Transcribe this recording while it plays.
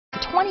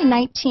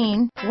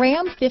2019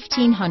 Ram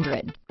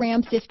 1500.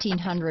 Ram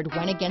 1500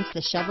 went against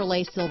the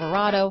Chevrolet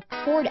Silverado,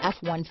 Ford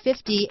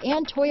F-150,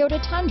 and Toyota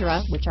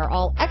Tundra, which are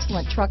all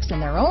excellent trucks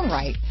in their own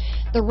right.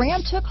 The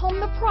Ram took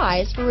home the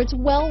prize for its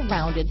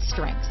well-rounded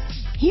strengths.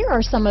 Here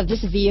are some of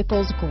this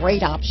vehicle's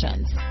great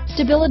options: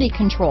 stability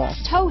control,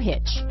 tow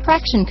hitch,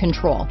 traction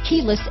control,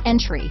 keyless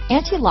entry,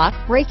 anti-lock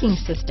braking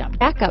system,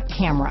 backup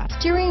camera,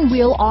 steering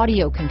wheel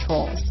audio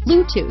controls,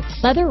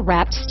 Bluetooth,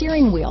 leather-wrapped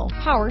steering wheel,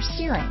 power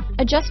steering,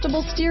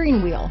 adjustable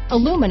steering wheel,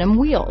 aluminum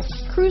wheels,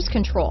 cruise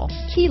control,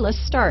 keyless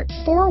start,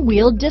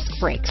 four-wheel disc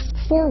brakes,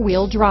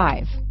 four-wheel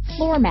drive,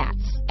 floor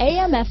mats,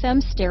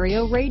 AM/FM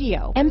stereo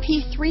radio,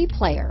 MP3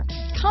 player.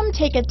 Come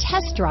take a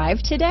test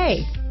drive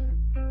today.